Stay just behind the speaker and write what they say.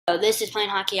So this is Playing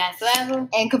Hockey Guy Forever.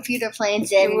 And Computer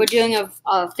Planes. And we're doing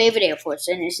a favorite airports.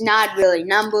 And it's not really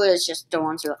numbered, it's just the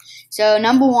ones. So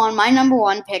my number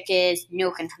one pick is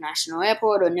Newark International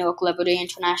Airport or Newark Liberty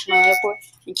International Airport.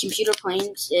 And Computer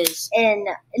Planes is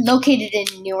located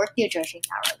in Newark, New Jersey,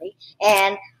 not really.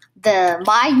 And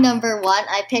my number one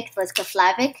I picked was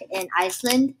Keflavik in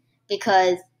Iceland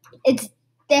because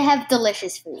they have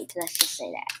delicious food. Let's just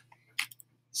say that.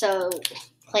 So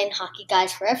Playing Hockey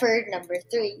Guys Forever, number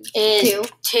two is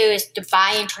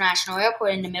Dubai International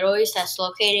Airport in the Middle East that's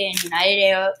located in United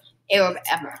Arab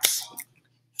Emirates.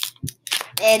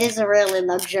 It is a really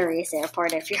luxurious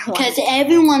airport if you're wondering. Because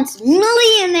everyone's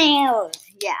millionaires.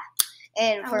 Yeah.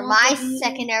 And for my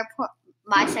second airport,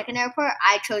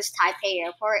 I chose Taipei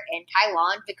Airport in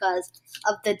Taiwan because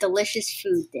of the delicious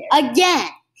food there. Again.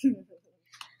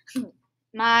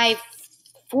 My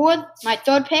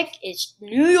third pick is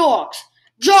New York's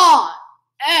John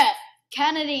F.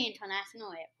 Kennedy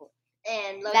International Airport.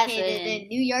 And located in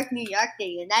New York, the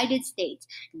United States.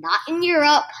 Not in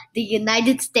Europe, the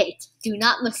United States. Do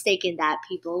not mistake that,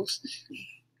 peoples.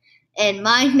 And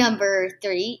my number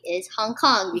 3 is Hong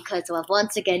Kong because of,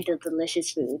 once again, the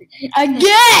delicious food.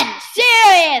 Again!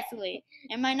 Seriously!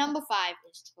 And my number 4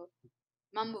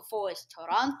 is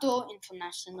Toronto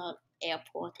International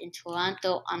Airport in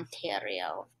Toronto,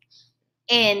 Ontario.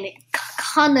 In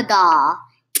Canada.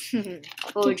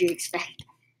 What would you expect?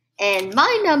 And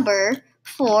my number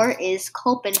 4 is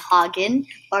Copenhagen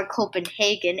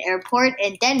Airport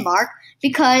in Denmark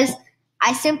because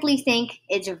I simply think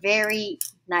it's very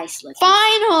nice looking.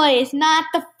 Finally, it's not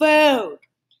the food.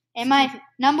 And my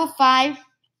number 5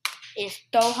 is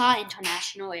Doha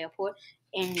International Airport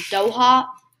in Doha,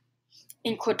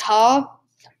 in Qatar,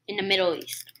 in the Middle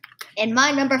East. And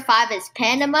my number 5 is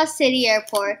Panama City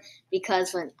Airport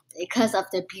because of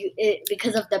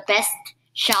the best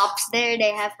shops there.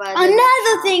 They have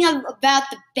another thing about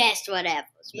the best whatever.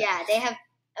 Yeah, they have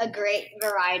a great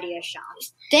variety of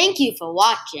shops. Thank you for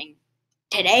watching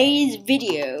today's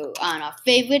video on our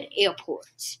favorite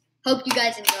airports. Hope you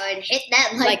guys enjoyed. Hit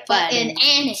that like button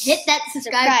and hit that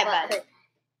subscribe button.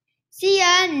 See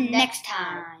ya next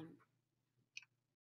time.